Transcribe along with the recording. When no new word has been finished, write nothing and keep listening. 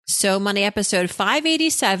So Money episode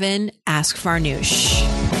 587, Ask Farnoosh.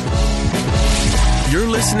 You're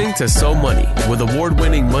listening to So Money with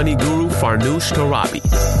award-winning money guru Farnoosh Torabi.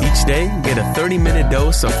 Each day, get a 30-minute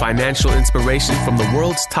dose of financial inspiration from the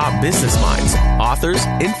world's top business minds, authors,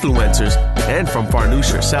 influencers, and from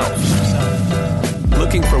Farnoosh herself.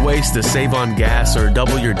 Looking for ways to save on gas or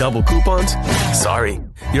double your double coupons? Sorry,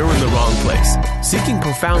 you're in the wrong place. Seeking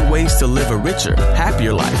profound ways to live a richer,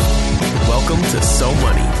 happier life. Welcome to So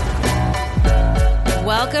Money.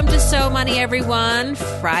 Welcome to So Money, everyone.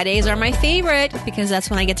 Fridays are my favorite because that's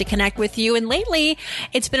when I get to connect with you. And lately,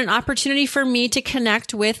 it's been an opportunity for me to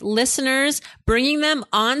connect with listeners, bringing them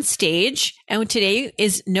on stage. And today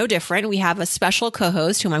is no different. We have a special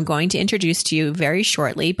co-host whom I'm going to introduce to you very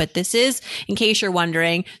shortly. But this is, in case you're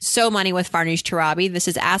wondering, So Money with Farnoosh Torabi. This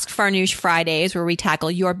is Ask Farnoosh Fridays, where we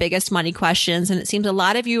tackle your biggest money questions. And it seems a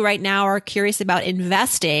lot of you right now are curious about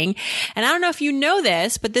investing. And I don't know if you know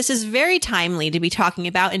this, but this is very timely to be talking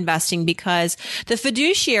about investing because the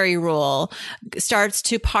fiduciary rule starts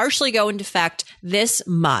to partially go into effect this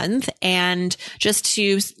month. And just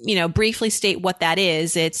to, briefly state what that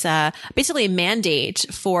is, it's basically a mandate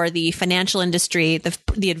for the financial industry,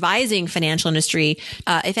 the advising financial industry.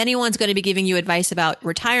 If anyone's going to be giving you advice about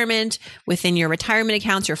retirement within your retirement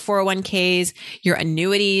accounts, your 401ks, your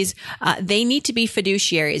annuities, they need to be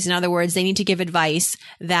fiduciaries. In other words, they need to give advice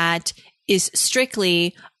that is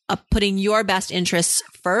strictly putting your best interests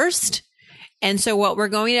first. And so what we're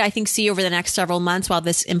going to, I think, see over the next several months while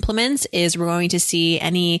this implements is we're going to see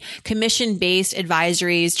any commission-based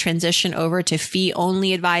advisories transition over to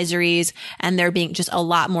fee-only advisories, and there being just a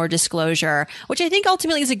lot more disclosure, which I think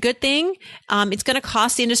ultimately is a good thing. It's going to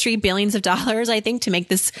cost the industry billions of dollars, I think, to make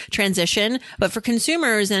this transition. But for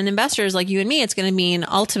consumers and investors like you and me, it's going to mean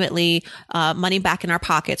ultimately money back in our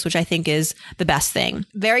pockets, which I think is the best thing.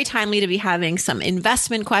 Very timely to be having some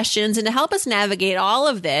investment questions. And to help us navigate all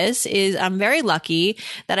of this is I'm very lucky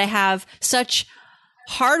that I have such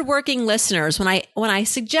hardworking listeners. When I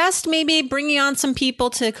suggest maybe bringing on some people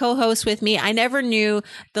to co-host with me, I never knew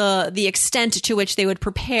the extent to which they would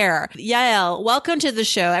prepare. Yael, welcome to the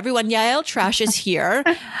show. Everyone, Yael Trush is here.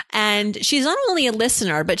 And she's not only a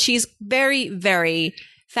listener, but she's very, very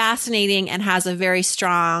fascinating and has a very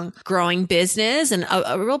strong growing business and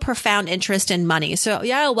a real profound interest in money. So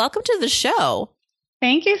Yael, welcome to the show.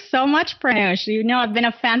 Thank you so much, Farnoosh. I've been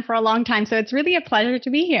a fan for a long time, so it's really a pleasure to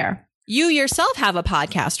be here. You yourself have a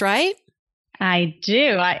podcast, right? I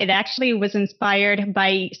do. It actually was inspired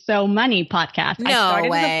by So Money podcast. No I started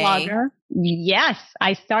way. as a blogger. Yes.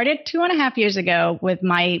 I started 2.5 years ago with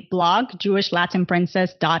my blog,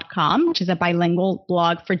 JewishLatinPrincess.com, which is a bilingual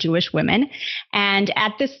blog for Jewish women. And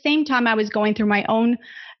at the same time, I was going through my own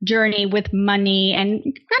journey with money and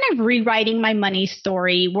kind of rewriting my money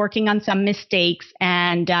story, working on some mistakes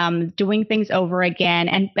and doing things over again.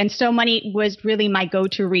 And So Money was really my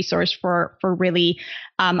go-to resource for really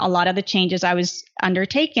a lot of the changes I was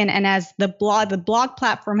undertaking. And as the blog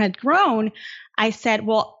platform had grown, I said,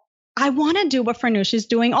 well, I want to do what Farnoosh is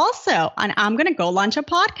doing also. And I'm going to go launch a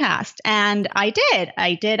podcast. And I did.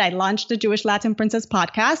 I launched the Jewish Latin Princess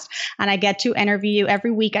podcast, and I get to interview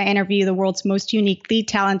every week. I interview the world's most uniquely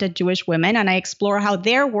talented Jewish women, and I explore how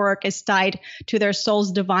their work is tied to their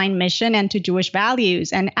soul's divine mission and to Jewish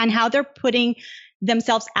values and how they're putting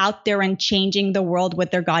themselves out there and changing the world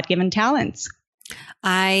with their God-given talents.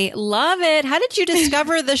 I love it. How did you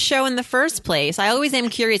discover the show in the first place? I always am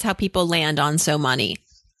curious how people land on So Money.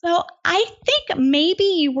 So I think maybe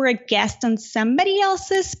you were a guest on somebody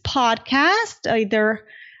else's podcast, either,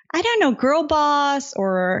 I don't know, Girl Boss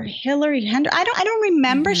or Hillary Hendricks. I don't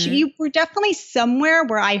remember. Mm-hmm. You were definitely somewhere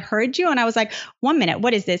where I heard you and I was like, 1 minute,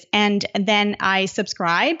 what is this? And then I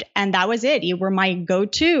subscribed and that was it. You were my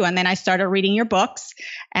go-to. And then I started reading your books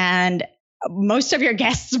and most of your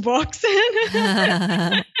guests' books.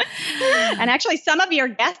 And actually some of your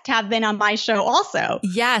guests have been on my show also.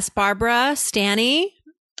 Yes, Barbara Stanny.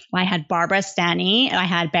 I had Barbara Stanny, I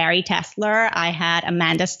had Barry Tesler, I had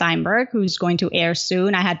Amanda Steinberg, who's going to air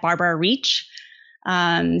soon. I had Barbara Reach.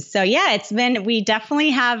 So yeah, we definitely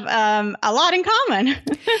have a lot in common.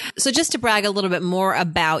 So just to brag a little bit more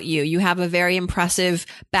about you, you have a very impressive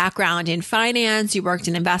background in finance. You worked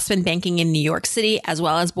in investment banking in New York City as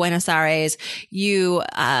well as Buenos Aires. You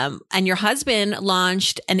and your husband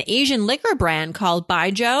launched an Asian liquor brand called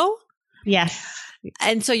Baijiu. Yes.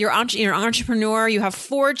 And so you're an entrepreneur, you have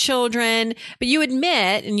 4 children, but you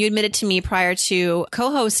admitted to me prior to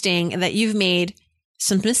co-hosting that you've made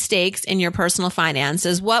some mistakes in your personal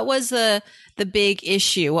finances. What was the big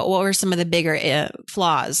issue? What were some of the bigger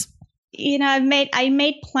flaws? I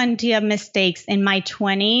made plenty of mistakes in my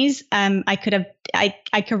 20s.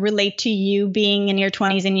 I could relate to you being in your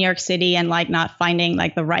 20s in New York City and like not finding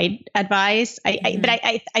like the right advice. But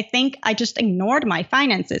I think I just ignored my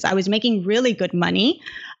finances. I was making really good money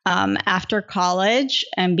after college,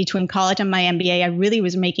 and between college and my MBA, I really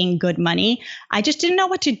was making good money. I just didn't know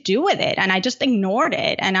what to do with it, and I just ignored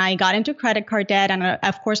it. And I got into credit card debt, and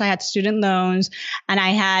of course, I had student loans, and I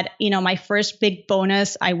had, my first big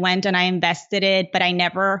bonus. I went and I invested it, but I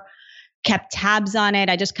never kept tabs on it.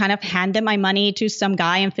 I just kind of handed my money to some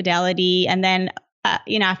guy in Fidelity, and then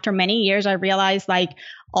after many years, I realized like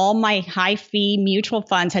all my high fee mutual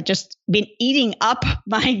funds had just been eating up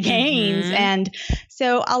my gains. Mm-hmm. And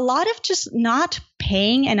so a lot of just not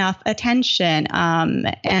paying enough attention.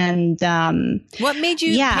 What made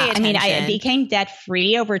you pay attention? I became debt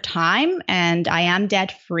free over time, and I am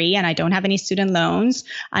debt free, and I don't have any student loans,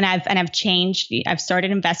 and I've changed. I've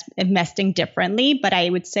started investing differently, but I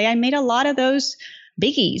would say I made a lot of those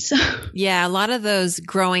biggies. Yeah, a lot of those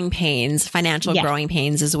growing pains, financial growing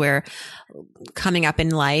pains is where coming up in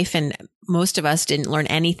life, and most of us didn't learn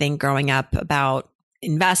anything growing up about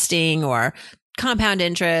investing or compound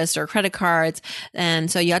interest or credit cards. And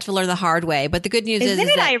so you have to learn the hard way. But the good news is Isn't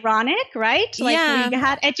it ironic, right? Like we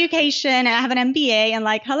had education, and I have an MBA, and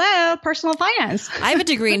like, hello, personal finance. I have a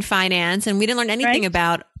degree in finance, and we didn't learn anything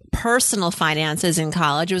about personal finances in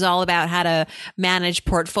college. It was all about how to manage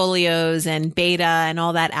portfolios and beta and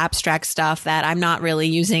all that abstract stuff that I'm not really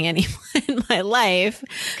using anymore in my life.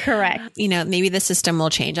 Correct. Maybe the system will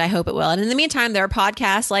change. I hope it will. And in the meantime, there are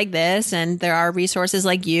podcasts like this, and there are resources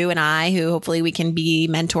like you and I who hopefully we can be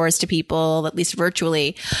mentors to people, at least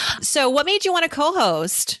virtually. So what made you want to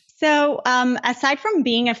co-host? So aside from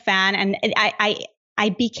being a fan, and I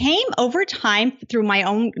became over time through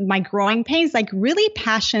my growing pains, like really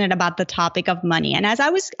passionate about the topic of money. And as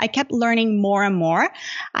I kept learning more and more,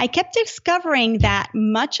 I kept discovering that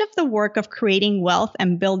much of the work of creating wealth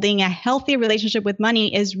and building a healthy relationship with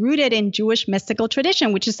money is rooted in Jewish mystical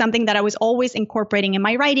tradition, which is something that I was always incorporating in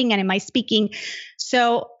my writing and in my speaking.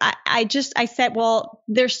 So I said, well,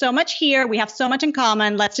 there's so much here. We have so much in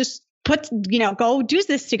common. Let's just go do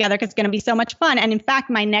this together because it's going to be so much fun. And in fact,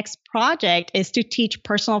 my next project is to teach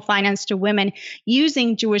personal finance to women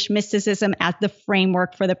using Jewish mysticism as the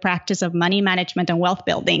framework for the practice of money management and wealth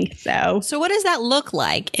building. So what does that look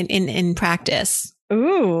like in practice?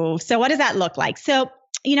 Ooh, so what does that look like? So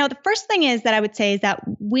the first thing is that I would say is that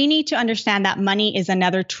we need to understand that money is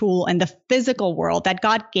another tool in the physical world that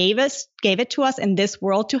God gave it to us in this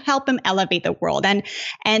world to help him elevate the world and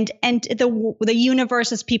the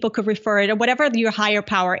universe, as people could refer it, or whatever your higher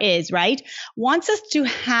power is, right? Wants us to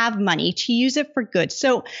have money, to use it for good.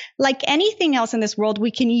 So like anything else in this world,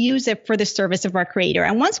 we can use it for the service of our creator.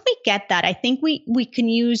 And once we get that, I think we can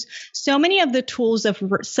use so many of the tools of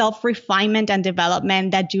self-refinement and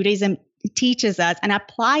development that Judaism teaches us and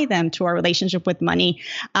apply them to our relationship with money.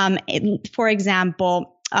 For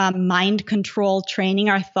example, mind control, training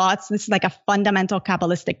our thoughts. This is like a fundamental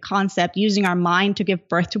Kabbalistic concept, using our mind to give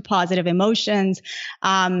birth to positive emotions.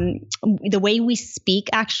 The way we speak,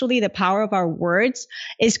 actually, the power of our words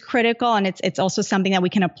is critical. And it's also something that we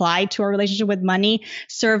can apply to our relationship with money.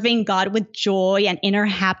 Serving God with joy and inner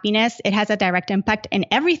happiness. It has a direct impact in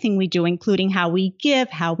everything we do, including how we give,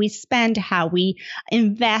 how we spend, how we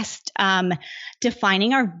invest,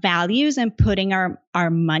 defining our values and putting our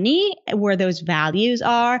money where those values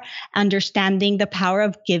are, understanding the power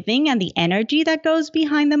of giving and the energy that goes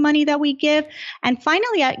behind the money that we give. And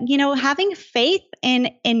finally, having faith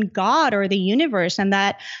in God or the universe, and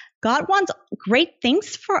that God wants great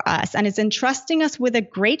things for us and is entrusting us with a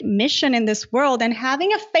great mission in this world, and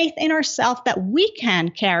having a faith in ourselves that we can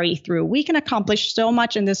carry through. We can accomplish so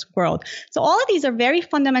much in this world. So all of these are very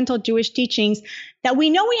fundamental Jewish teachings that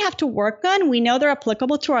we know we have to work on. We know they're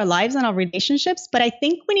applicable to our lives and our relationships, but I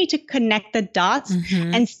think we need to connect the dots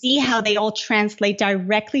and see how they all translate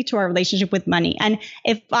directly to our relationship with money. And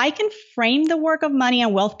if I can frame the work of money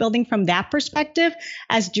and wealth building from that perspective,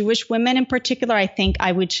 as Jewish women in particular, I think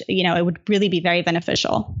it would really be very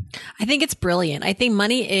beneficial. I think it's brilliant. I think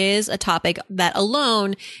money is a topic that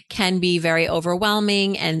alone can be very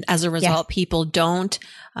overwhelming. And as a result, people don't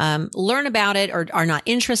learn about it or are not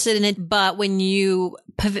interested in it. But when you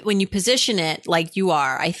when you position it like you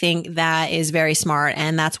are, I think that is very smart.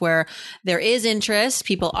 And that's where there is interest.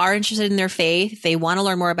 People are interested in their faith. They want to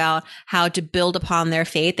learn more about how to build upon their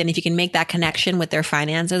faith. And if you can make that connection with their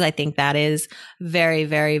finances, I think that is very,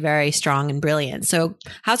 very, very strong and brilliant. So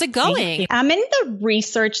how's it going? I'm in the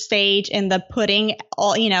research stage, in the putting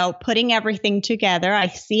everything together. I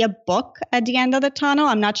see a book at the end of the tunnel.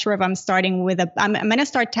 I'm not sure if I'm starting with I'm going to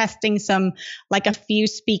start testing a few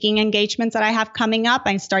speaking engagements that I have coming up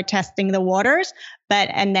and start testing the waters.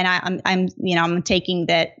 And then I'm taking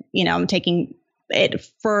it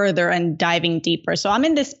further and diving deeper. So I'm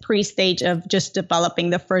in this pre-stage of just developing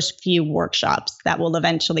the first few workshops that will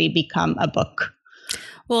eventually become a book.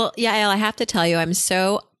 Well, Yael, I have to tell you, I'm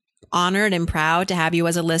so honored and proud to have you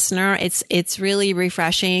as a listener. It's really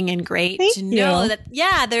refreshing and great to know that,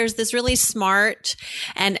 there's this really smart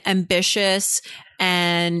and ambitious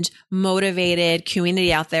and motivated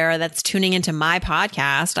community out there that's tuning into my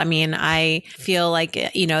podcast. I mean, I feel like,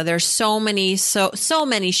 there's so many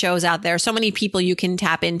shows out there, so many people you can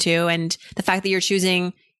tap into. And the fact that you're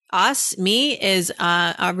choosing me is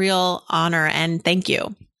a real honor, and thank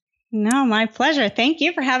you. No, my pleasure. Thank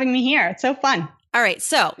you for having me here. It's so fun. All right.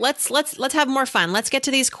 So let's have more fun. Let's get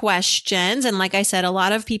to these questions. And like I said, a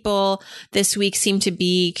lot of people this week seem to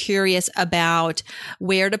be curious about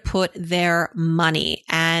where to put their money.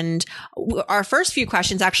 And our first few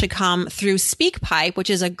questions actually come through SpeakPipe, which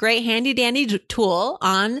is a great handy dandy tool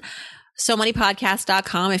on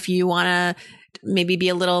SoMoneyPodcast.com. If you want to maybe be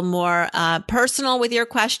a little more personal with your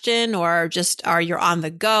question, or you're on the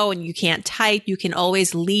go and you can't type, you can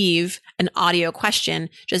always leave an audio question.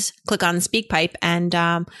 Just click on SpeakPipe and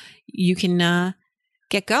you can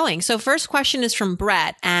get going. So first question is from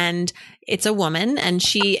Brett, and it's a woman, and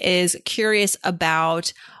she is curious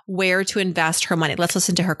about where to invest her money. Let's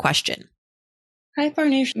listen to her question. Hi,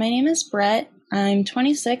 Farnoosh. My name is Brett. I'm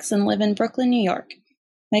 26 and live in Brooklyn, New York.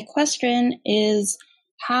 My question is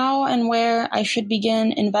how and where I should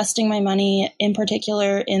begin investing my money, in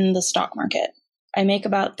particular in the stock market. I make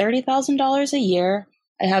about $30,000 a year.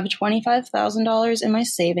 I have $25,000 in my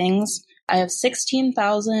savings. I have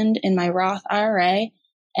 $16,000 in my Roth IRA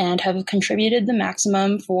and have contributed the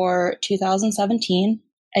maximum for 2017.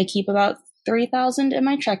 I keep about $3,000 in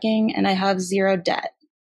my checking, and I have zero debt.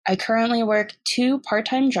 I currently work 2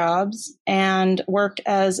 part-time jobs and work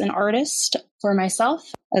as an artist for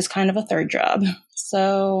myself as kind of a third job.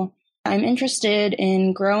 So I'm interested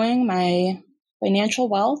in growing my financial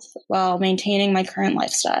wealth while maintaining my current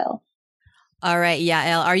lifestyle. All right,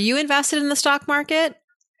 Yael, are you invested in the stock market?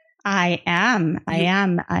 I am. I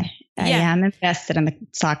am invested in the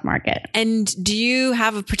stock market. And do you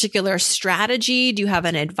have a particular strategy? Do you have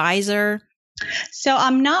an advisor? So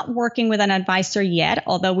I'm not working with an advisor yet,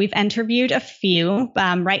 although we've interviewed a few.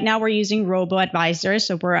 Right now we're using robo-advisors.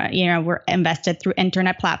 So we're invested through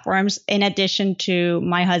internet platforms, in addition to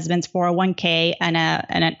my husband's 401k and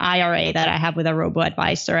an IRA that I have with a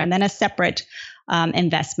robo-advisor, and then a separate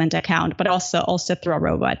investment account, but also through a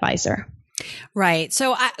robo-advisor. Right.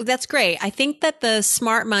 So that's great. I think that the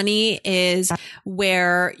smart money is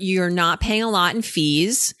where you're not paying a lot in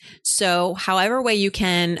fees. So however way you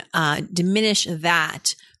can diminish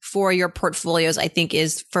that for your portfolios, I think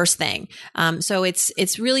is first thing. So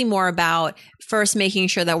it's really more about first making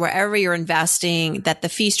sure that wherever you're investing, that the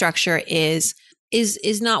fee structure is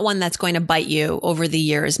not one that's going to bite you over the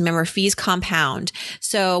years. Remember, fees compound.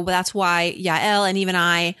 So that's why Yael and even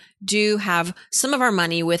I do have some of our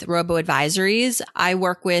money with robo-advisories. I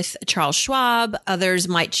work with Charles Schwab. Others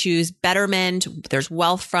might choose Betterment. There's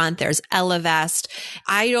Wealthfront. There's Ellevest.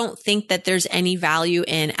 I don't think that there's any value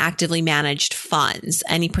in actively managed funds,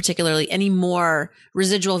 any more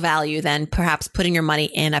residual value than perhaps putting your money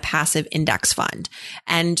in a passive index fund.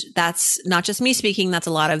 And that's not just me speaking. That's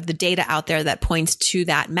a lot of the data out there that points to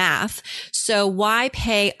that math. So why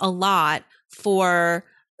pay a lot for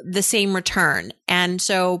the same return? And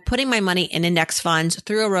so putting my money in index funds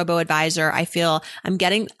through a robo-advisor, I feel I'm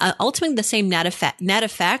getting ultimately the same net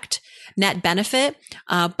benefit,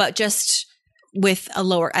 but just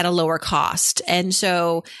at a lower cost. And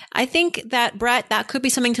so I think that, Brett, that could be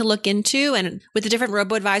something to look into. And with the different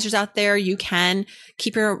robo-advisors out there, you can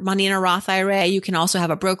keep your money in a Roth IRA. You can also have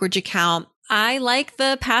a brokerage account. I like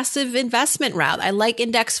the passive investment route. I like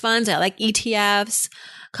index funds. I like ETFs.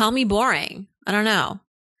 Call me boring. I don't know.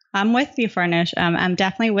 I'm with you, Farnoosh. I'm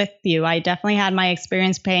definitely with you. I definitely had my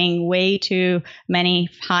experience paying way too many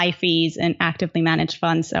high fees in actively managed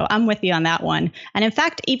funds. So I'm with you on that one. And in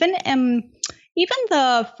fact, even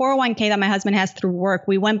the 401k that my husband has through work,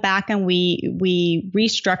 we went back and we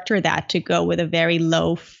restructured that to go with a very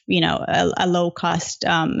low, a low cost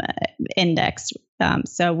index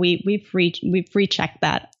So we've rechecked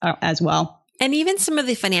that as well. And even some of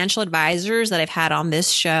the financial advisors that I've had on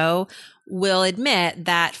this show will admit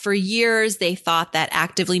that for years they thought that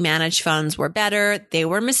actively managed funds were better. They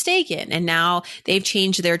were mistaken. And now they've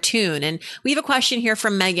changed their tune. And we have a question here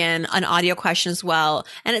from Megan, an audio question as well.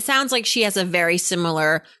 And it sounds like she has a very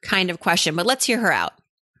similar kind of question, but let's hear her out.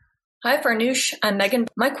 Hi, Farnoosh. I'm Megan.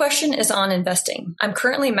 My question is on investing. I'm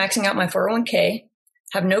currently maxing out my 401k,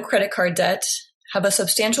 have no credit card debt, have a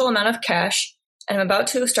substantial amount of cash, and I'm about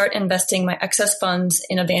to start investing my excess funds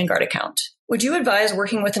in a Vanguard account. Would you advise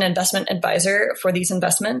working with an investment advisor for these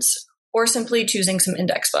investments or simply choosing some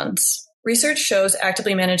index funds? Research shows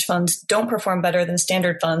actively managed funds don't perform better than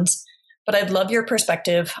standard funds, but I'd love your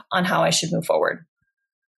perspective on how I should move forward.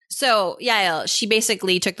 So Yael, she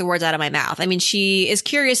basically took the words out of my mouth. I mean, she is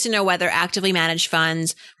curious to know whether actively managed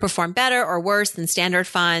funds perform better or worse than standard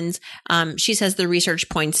funds. She says the research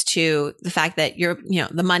points to the fact that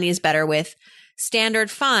the money is better with standard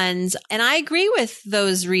funds. And I agree with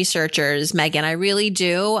those researchers, Megan. I really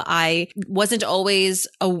do. I wasn't always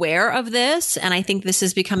aware of this. And I think this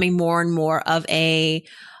is becoming more and more of a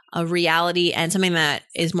reality and something that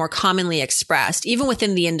is more commonly expressed, even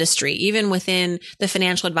within the industry, even within the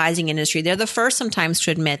financial advising industry. They're the first sometimes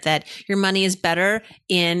to admit that your money is better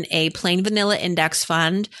in a plain vanilla index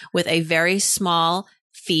fund with a very small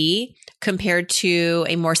fee compared to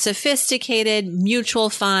a more sophisticated mutual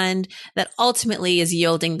fund that ultimately is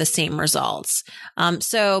yielding the same results.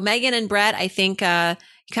 So Megan and Brett, I think, you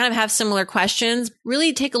kind of have similar questions.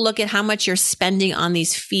 Really take a look at how much you're spending on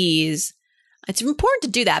these fees. It's important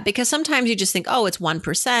to do that because sometimes you just think, oh, it's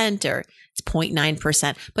 1% or it's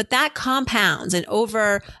 0.9%, but that compounds. And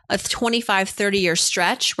over a 25, 30-year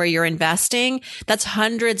stretch where you're investing, that's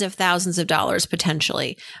hundreds of thousands of dollars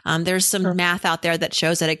potentially. There's some math out there that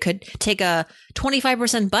shows that it could take a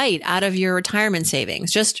 25% bite out of your retirement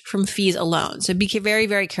savings just from fees alone. So be very,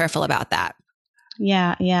 very careful about that.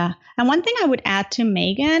 Yeah, yeah. And one thing I would add to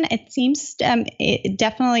Megan, it seems it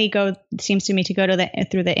definitely seems to me to go to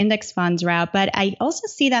through the index funds route, but I also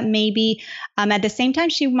see that maybe at the same time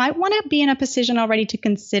she might want to be in a position already to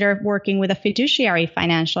consider working with a fiduciary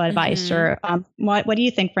financial advisor. Mm-hmm. What do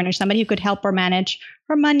you think, Farnoosh? Somebody who could help her manage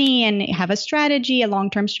her money and have a strategy, a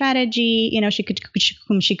long-term strategy,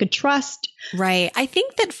 whom she could trust. Right. I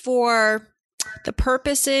think that for the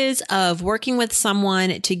purposes of working with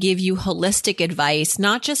someone to give you holistic advice,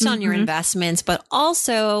 not just on your investments, but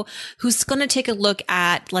also who's going to take a look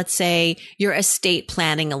at, let's say, your estate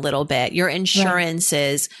planning a little bit, your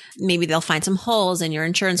insurances. Right. Maybe they'll find some holes in your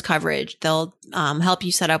insurance coverage. They'll help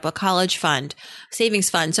you set up a college fund,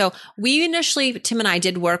 savings fund. So we initially, Tim and I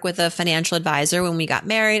did work with a financial advisor when we got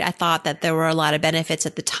married. I thought that there were a lot of benefits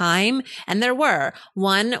at the time, and there were.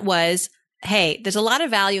 One was, hey, there's a lot of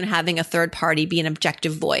value in having a third party be an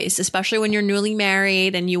objective voice, especially when you're newly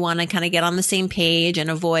married and you want to kind of get on the same page and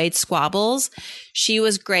avoid squabbles. She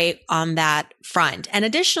was great on that front. And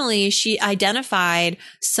additionally, she identified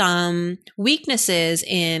some weaknesses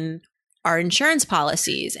in our insurance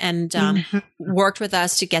policies and worked with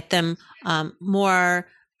us to get them more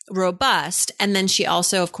robust. And then she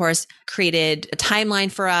also, of course, created a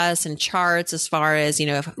timeline for us and charts as far as,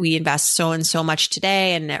 if we invest so and so much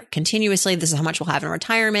today and continuously, this is how much we'll have in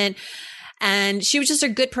retirement. And she was just a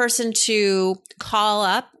good person to call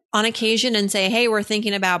up on occasion and say, hey, we're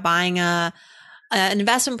thinking about buying an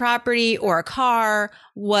investment property or a car.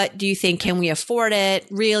 What do you think? Can we afford it?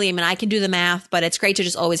 Really? I mean, I can do the math, but it's great to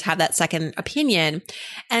just always have that second opinion.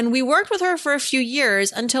 And we worked with her for a few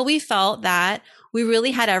years until we felt that we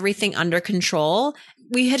really had everything under control.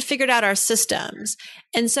 We had figured out our systems.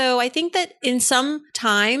 And so I think that in some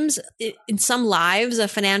times, in some lives, a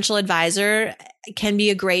financial advisor can be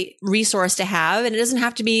a great resource to have. And it doesn't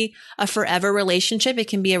have to be a forever relationship. It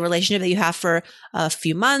can be a relationship that you have for a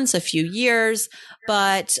few months, a few years.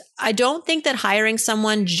 But I don't think that hiring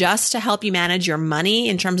someone just to help you manage your money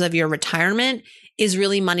in terms of your retirement is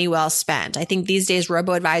really money well spent. I think these days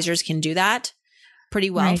robo-advisors can do that pretty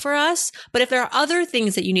well for us. But if there are other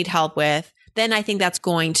things that you need help with, then I think that's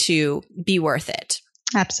going to be worth it.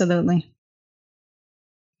 Absolutely.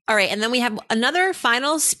 All right. And then we have another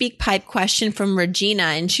final speak pipe question from Regina,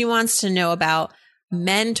 and she wants to know about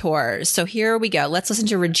mentors. So here we go. Let's listen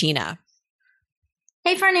to Regina.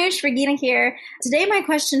 Hey, Farnoosh, Regina here. Today, my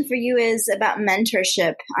question for you is about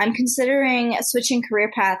mentorship. I'm considering switching career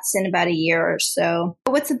paths in about a year or so.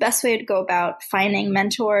 What's the best way to go about finding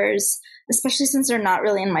mentors, especially since they're not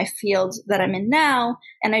really in my field that I'm in now,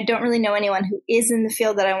 and I don't really know anyone who is in the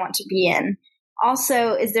field that I want to be in?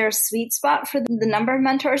 Also, is there a sweet spot for the number of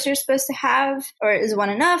mentors you're supposed to have? Or is one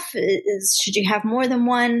enough? Should you have more than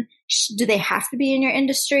one? Do they have to be in your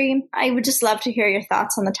industry? I would just love to hear your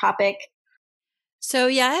thoughts on the topic. So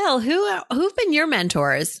Yael, who've been your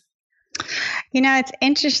mentors? It's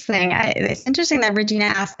interesting. It's interesting that Regina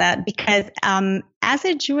asked that because as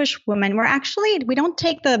a Jewish woman, we don't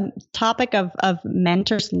take the topic of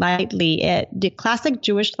mentors lightly. The classic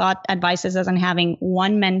Jewish thought advises us on having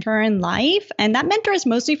one mentor in life. And that mentor is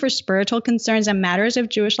mostly for spiritual concerns and matters of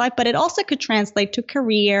Jewish life, but it also could translate to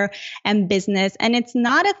career and business. And it's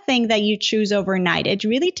not a thing that you choose overnight. It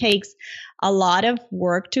really takes a lot of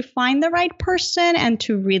work to find the right person and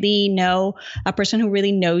to really know a person who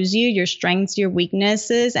really knows you, your strengths, your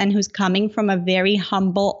weaknesses, and who's coming from a very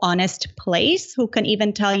humble, honest place, who can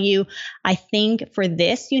even tell you, I think for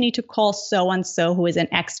this, you need to call so-and-so who is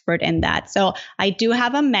an expert in that. So I do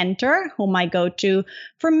have a mentor whom I go to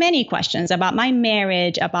for many questions about my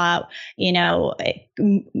marriage, about,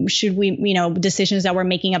 should we, decisions that we're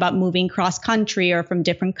making about moving cross country or from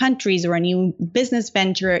different countries or a new business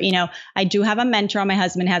venture. I do have a mentor. My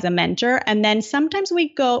husband has a mentor. And then sometimes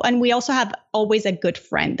we go, and we also have always a good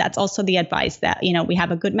friend. That's also the advice that, we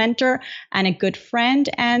have a good mentor and a good friend.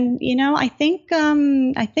 And, I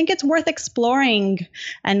think it's worth exploring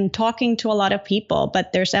and talking to a lot of people,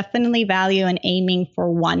 but there's definitely value in aiming for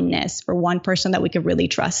oneness, for one person that we could really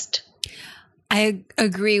trust. I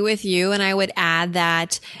agree with you. And I would add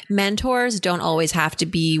that mentors don't always have to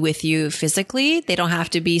be with you physically. They don't have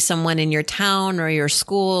to be someone in your town or your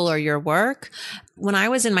school or your work. When I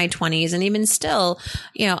was in my 20s and even still,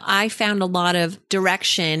 I found a lot of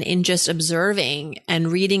direction in just observing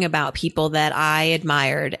and reading about people that I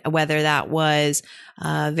admired, whether that was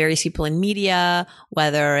various people in media,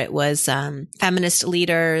 whether it was feminist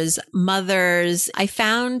leaders, mothers. I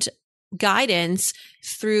found guidance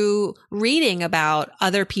through reading about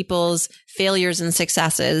other people's failures and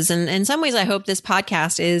successes. And in some ways, I hope this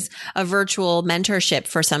podcast is a virtual mentorship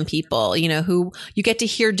for some people, who you get to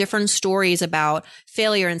hear different stories about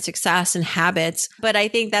failure and success and habits. But I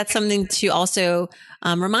think that's something to also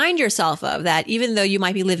remind yourself of, that even though you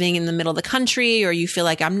might be living in the middle of the country, or you feel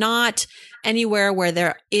like I'm not anywhere where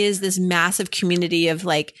there is this massive community of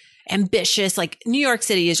ambitious, New York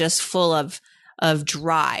City is just full of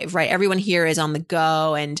drive, right? Everyone here is on the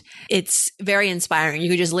go, and it's very inspiring. You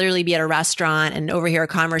could just literally be at a restaurant and overhear a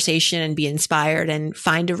conversation and be inspired and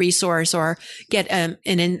find a resource or get an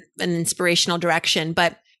inspirational direction.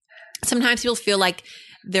 But sometimes people feel like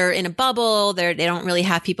they're in a bubble. They don't really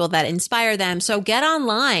have people that inspire them. So get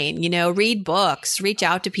online, read books, reach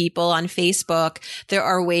out to people on Facebook. There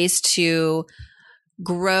are ways to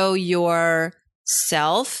grow your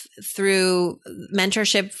self through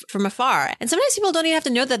mentorship from afar. And sometimes people don't even have to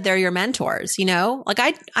know that they're your mentors,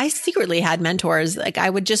 I secretly had mentors. I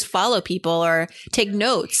would just follow people or take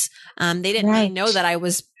notes. They didn't really know that I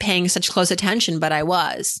was paying such close attention, but I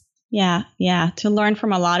was. Yeah. To learn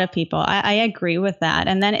from a lot of people. I agree with that.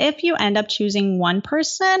 And then if you end up choosing one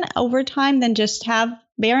person over time, then just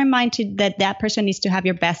bear in mind that person needs to have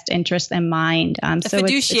your best interest in mind. A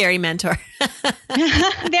fiduciary mentor.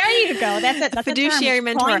 There you go. That's a fiduciary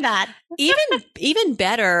mentor. That. Even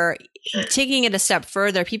better, taking it a step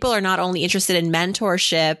further, people are not only interested in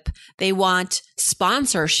mentorship, they want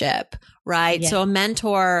sponsorship, right? Yeah. So a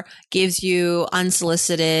mentor gives you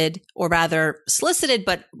unsolicited, or rather solicited,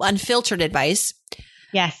 but unfiltered advice.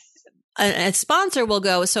 Yes. A sponsor will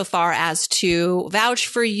go so far as to vouch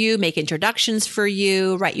for you, make introductions for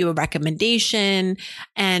you, write you a recommendation.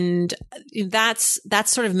 And that's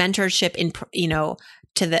sort of mentorship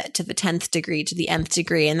to the 10th degree, to the nth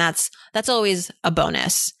degree. And that's always a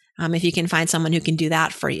bonus. If you can find someone who can do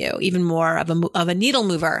that for you, even more of a needle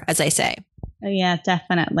mover, as I say. Yeah,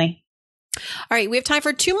 definitely. All right. We have time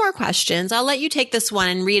for 2 more questions. I'll let you take this one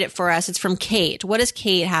and read it for us. It's from Kate. What does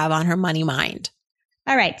Kate have on her money mind?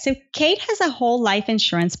 All right. So Kate has a whole life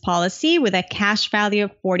insurance policy with a cash value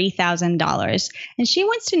of $40,000. And she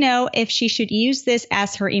wants to know if she should use this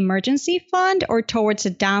as her emergency fund or towards a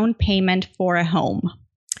down payment for a home.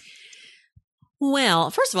 Well,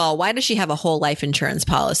 first of all, why does she have a whole life insurance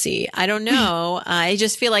policy? I don't know. I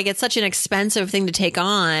just feel like it's such an expensive thing to take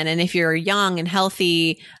on. And if you're young and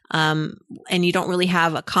healthy, and you don't really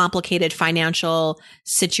have a complicated financial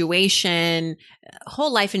situation,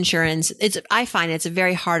 whole life insurance, I find it's a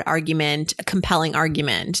very hard argument, a compelling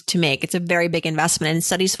argument to make. It's a very big investment. And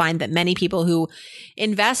studies find that many people who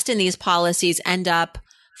invest in these policies end up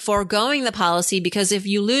foregoing the policy, because if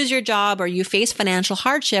you lose your job or you face financial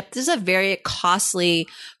hardship, this is a very costly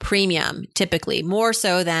premium, typically more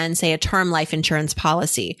so than, say, a term life insurance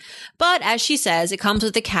policy. But as she says, it comes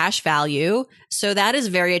with the cash value. So that is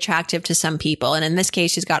very attractive to some people. And in this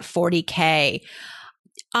case, she's got $40K.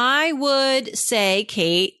 I would say,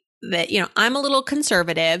 Kate, that, I'm a little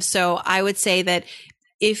conservative. So I would say that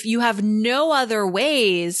if you have no other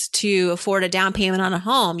ways to afford a down payment on a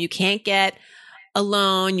home, you can't get a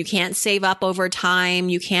loan, you can't save up over time,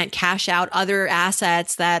 you can't cash out other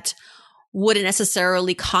assets that wouldn't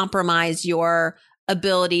necessarily compromise your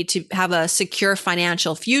ability to have a secure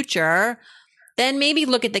financial future, then maybe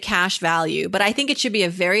look at the cash value. But I think it should be a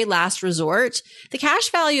very last resort. The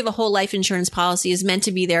cash value of a whole life insurance policy is meant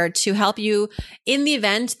to be there to help you in the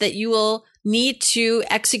event that you will need to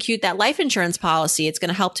execute that life insurance policy. It's going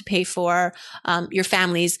to help to pay for your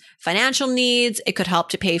family's financial needs. It could help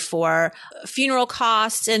to pay for funeral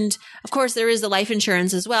costs. And of course, there is the life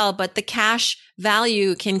insurance as well, but the cash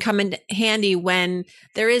value can come in handy when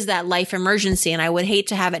there is that life emergency. And I would hate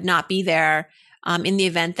to have it not be there in the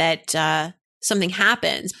event that something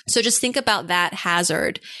happens. So just think about that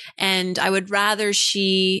hazard. And I would rather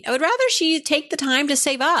she take the time to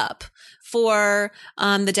save up for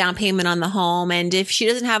the down payment on the home. And if she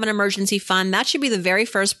doesn't have an emergency fund, that should be the very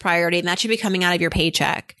first priority. And that should be coming out of your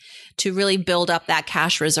paycheck to really build up that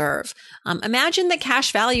cash reserve. Imagine that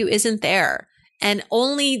cash value isn't there, and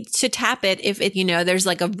only to tap it if there's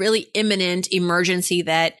like a really imminent emergency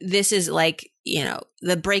that this is like,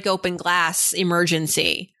 the break open glass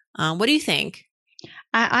emergency. What do you think?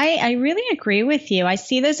 I really agree with you. I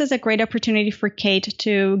see this as a great opportunity for Kate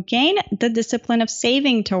to gain the discipline of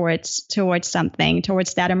saving towards something,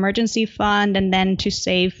 towards that emergency fund, and then to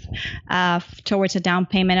save towards a down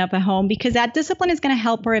payment of a home, because that discipline is going to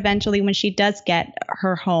help her eventually when she does get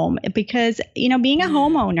her home. Because, being a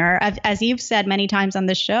homeowner, as you've said many times on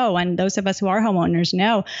the show, and those of us who are homeowners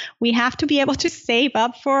know, we have to be able to save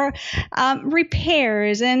up for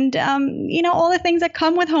repairs and, all the things that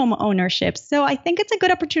come with home ownership. So I think it's a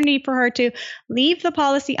good opportunity for her to leave the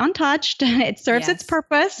policy untouched. It serves its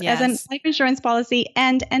purpose as a life insurance policy,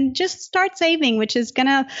 and just start saving, which is going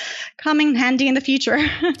to come in handy in the future.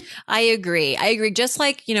 I agree. Just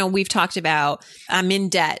like, we've talked about, I'm in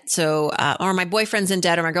debt. So, or my boyfriend's in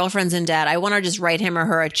debt or my girlfriend's in debt. I want to just write him or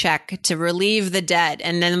her a check to relieve the debt.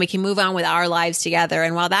 And then we can move on with our lives together.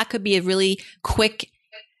 And while that could be a really quick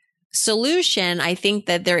solution, I think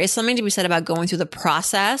that there is something to be said about going through the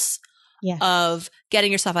process of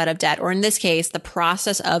getting yourself out of debt, or in this case, the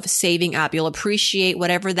process of saving up. You'll appreciate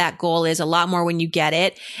whatever that goal is a lot more when you get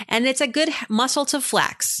it. And it's a good muscle to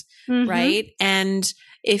flex, right? And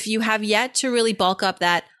if you have yet to really bulk up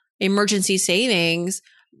that emergency savings,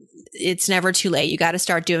 it's never too late. You got to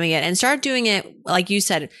start doing it, and start doing it, like you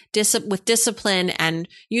said, with discipline and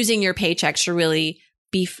using your paychecks to really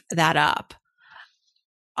beef that up.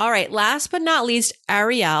 All right. Last but not least,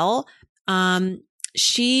 Ariel.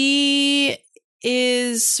 She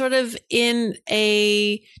is sort of in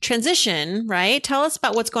a transition, right? Tell us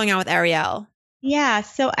about what's going on with Ariel. Yeah,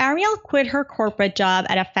 so Ariel quit her corporate job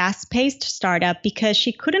at a fast-paced startup because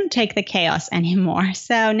she couldn't take the chaos anymore.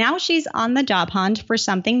 So now she's on the job hunt for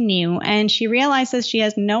something new, and she realizes she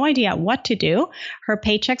has no idea what to do. Her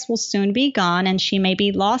paychecks will soon be gone, and she may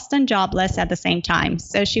be lost and jobless at the same time.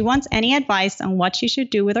 So she wants any advice on what she should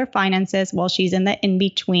do with her finances while she's in the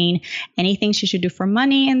in-between. Anything she should do for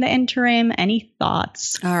money in the interim? Any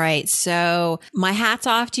thoughts? All right, so my hat's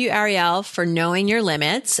off to you, Ariel, for knowing your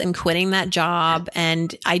limits and quitting that job.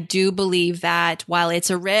 And I do believe that while it's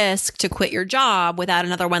a risk to quit your job without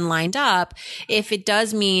another one lined up, if it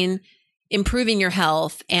does mean improving your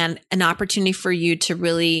health and an opportunity for you to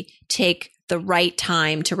really take the right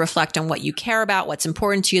time to reflect on what you care about, what's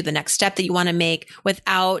important to you, the next step that you want to make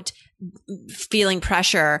without feeling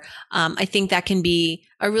pressure, I think that can be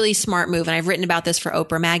a really smart move. And I've written about this for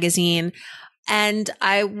Oprah Magazine. And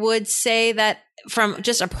I would say that from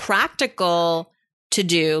just a practical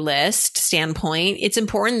to-do list standpoint, it's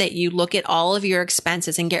important that you look at all of your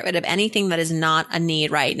expenses and get rid of anything that is not a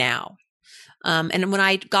need right now. And when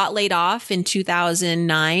I got laid off in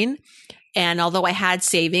 2009, and although I had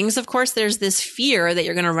savings, of course, there's this fear that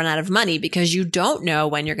you're going to run out of money because you don't know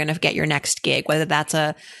when you're going to get your next gig, whether that's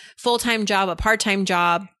a full-time job, a part-time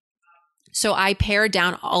job. So I pared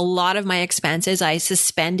down a lot of my expenses. I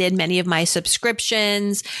suspended many of my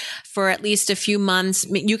subscriptions for at least a few months.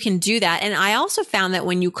 You can do that. And I also found that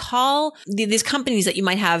when you call these companies that you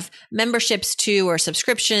might have memberships to or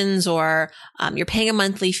subscriptions, or you're paying a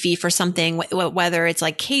monthly fee for something, whether it's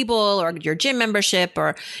like cable or your gym membership,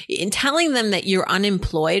 or in telling them that you're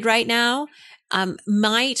unemployed right now,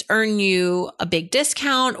 might earn you a big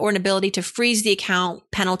discount or an ability to freeze the account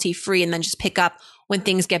penalty free and then just pick up when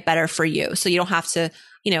things get better for you. So you don't have to,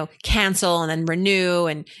 cancel and then renew.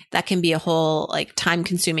 And that can be a whole like time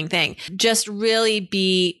consuming thing. Just really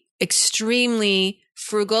be extremely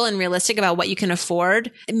frugal and realistic about what you can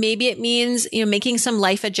afford. Maybe it means, making some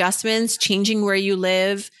life adjustments, changing where you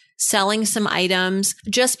live, selling some items,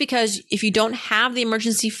 just because if you don't have the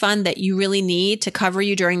emergency fund that you really need to cover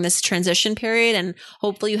you during this transition period, and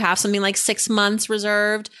hopefully you have something like 6 months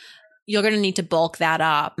reserved, you're going to need to bulk that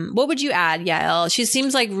up. What would you add, Yael? She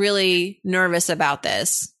seems like really nervous about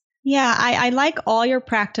this. Yeah, I like all your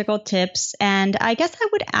practical tips. And I guess I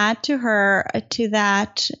would add to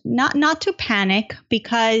that, not to panic,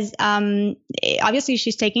 because obviously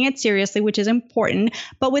she's taking it seriously, which is important,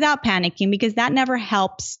 but without panicking, because that never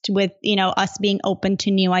helps with, us being open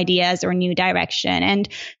to new ideas or new direction, and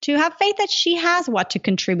to have faith that she has what to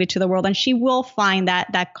contribute to the world and she will find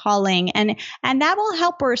that calling. And that will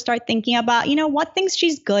help her start thinking about, what things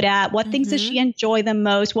she's good at, what things does she enjoy the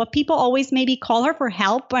most, what people always maybe call her for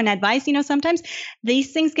help and advice. Sometimes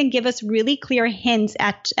these things can give us really clear hints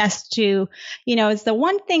as to, it's the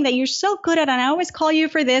one thing that you're so good at and I always call you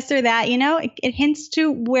for this or that, it hints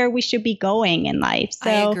to where we should be going in life. So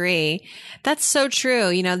I agree. That's so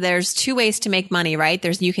true. There's two ways to make money,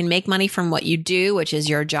 right? You can make money from what you do, which is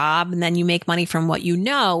your job. And then you make money from what you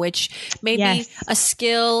know, which may be a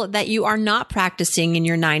skill that you are not practicing in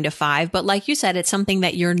your 9 to 5. But like you said, it's something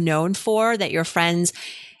that you're known for, that your friends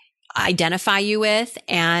identify you with.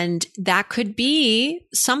 And that could be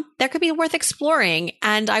worth exploring.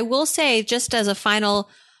 And I will say, just as a final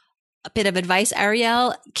bit of advice,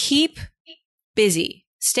 Ariel, keep busy,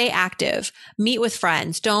 stay active, meet with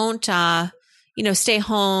friends. Don't, stay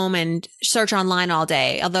home and search online all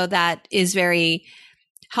day. Although that is very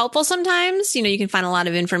helpful sometimes. You can find a lot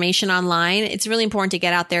of information online. It's really important to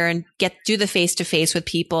get out there and do the face-to-face with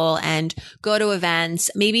people and go to events,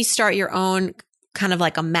 maybe start your own kind of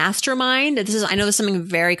like a mastermind. I know this is something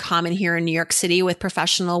very common here in New York City with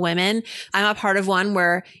professional women. I'm a part of one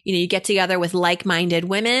where, you get together with like-minded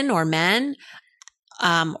women or men,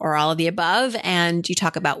 or all of the above, and you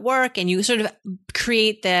talk about work and you sort of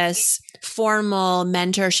create this formal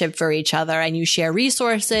mentorship for each other and you share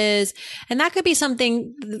resources. And that could be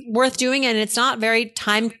something worth doing. And it's not very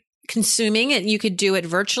time consuming. You could do it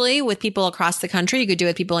virtually with people across the country. You could do it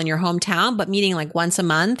with people in your hometown, but meeting like once a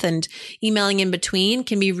month and emailing in between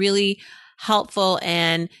can be really helpful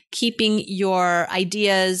in keeping your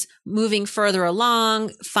ideas moving further along,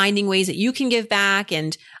 finding ways that you can give back.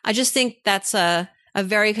 And I just think that's a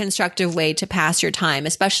very constructive way to pass your time,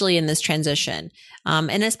 especially in this transition.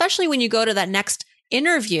 And especially when you go to that next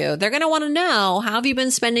interview, they're going to want to know, how have you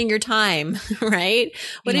been spending your time, right?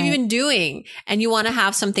 What have you been doing? And you want to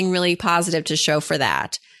have something really positive to show for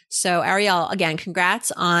that. So Ariel, again, congrats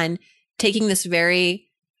on taking this very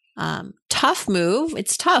tough move.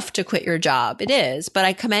 It's tough to quit your job. It is, but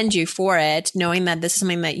I commend you for it, knowing that this is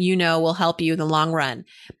something that will help you in the long run.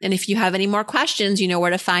 And if you have any more questions, you know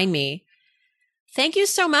where to find me. Thank you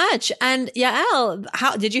so much. And Yael,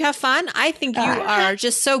 how did you have fun? I think you are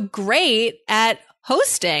just so great at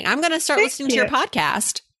hosting. I'm going to start listening to your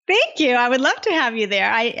podcast. Thank you. I would love to have you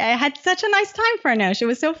there. I had such a nice time, Farnoosh. It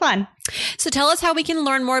was so fun. So tell us how we can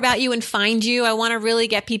learn more about you and find you. I want to really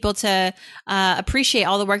get people to appreciate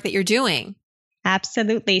all the work that you're doing.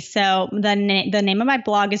 Absolutely. So the name of my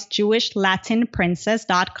blog is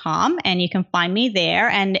jewishlatinprincess.com, and you can find me there.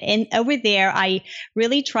 And over there, I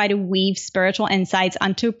really try to weave spiritual insights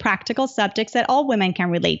onto practical subjects that all women can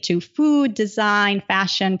relate to: food, design,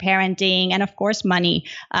 fashion, parenting, and of course, money,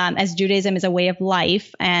 as Judaism is a way of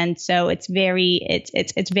life. And so it's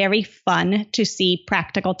very fun to see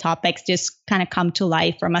practical topics just kind of come to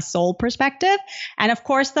life from a soul perspective. And of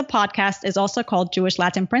course, the podcast is also called Jewish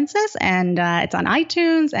Latin Princess, and it's on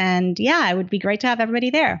iTunes. And yeah, it would be great to have everybody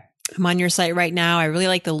there. I'm on your site right now. I really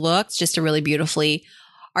like the look. It's just a really beautifully,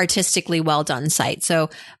 artistically well done site. So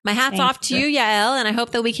my hat's off to you, Yael, and I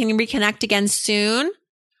hope that we can reconnect again soon.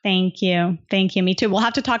 Thank you. Thank you. Me too. We'll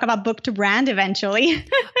have to talk about book to brand eventually.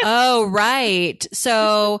 Oh, right.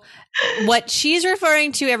 So what she's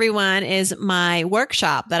referring to, everyone, is my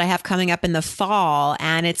workshop that I have coming up in the fall,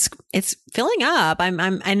 and it's filling up.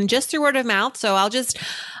 I'm just through word of mouth. So I'm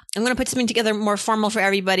going to put something together more formal for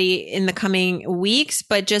everybody in the coming weeks,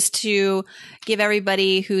 but just to give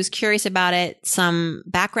everybody who's curious about it some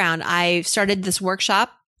background, I started this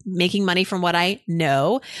workshop, Making Money from What I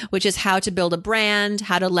Know, which is how to build a brand,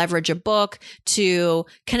 how to leverage a book to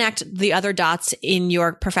connect the other dots in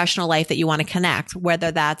your professional life that you want to connect,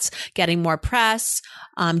 whether that's getting more press,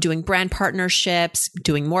 doing brand partnerships,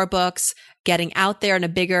 doing more books, getting out there in a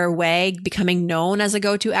bigger way, becoming known as a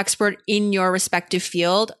go-to expert in your respective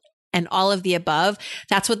field, and all of the above.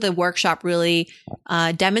 That's what the workshop really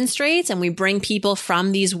demonstrates. And we bring people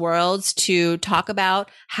from these worlds to talk about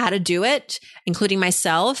how to do it, including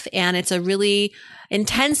myself. And it's a really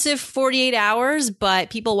intensive 48 hours, but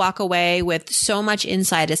people walk away with so much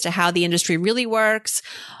insight as to how the industry really works,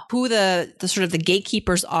 who the sort of the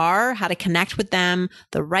gatekeepers are, how to connect with them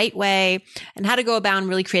the right way, and how to go about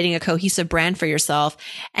really creating a cohesive brand for yourself.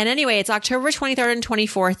 And anyway, it's October 23rd and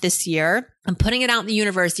 24th this year. I'm putting it out in the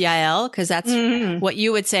universe, Yael, because that's what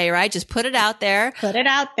you would say, right? Just put it out there. Put it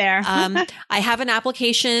out there. I have an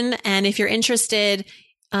application, and if you're interested,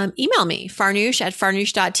 email me,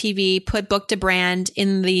 farnoosh@farnoosh.tv, put book to brand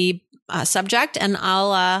in the subject, and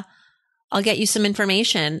I'll get you some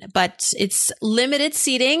information. But it's limited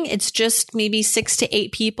seating. It's just maybe 6 to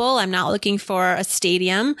 8 people. I'm not looking for a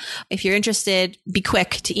stadium. If you're interested, be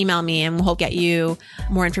quick to email me, and we'll get you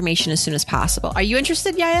more information as soon as possible. Are you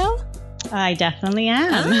interested, Yael? I definitely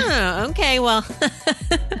am. Oh, okay. Well,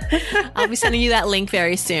 I'll be sending you that link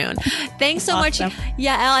very soon. Thanks so much, Yael.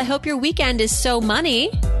 I hope your weekend is so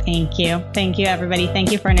money. Thank you. Thank you, everybody.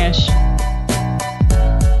 Thank you, Farnoosh.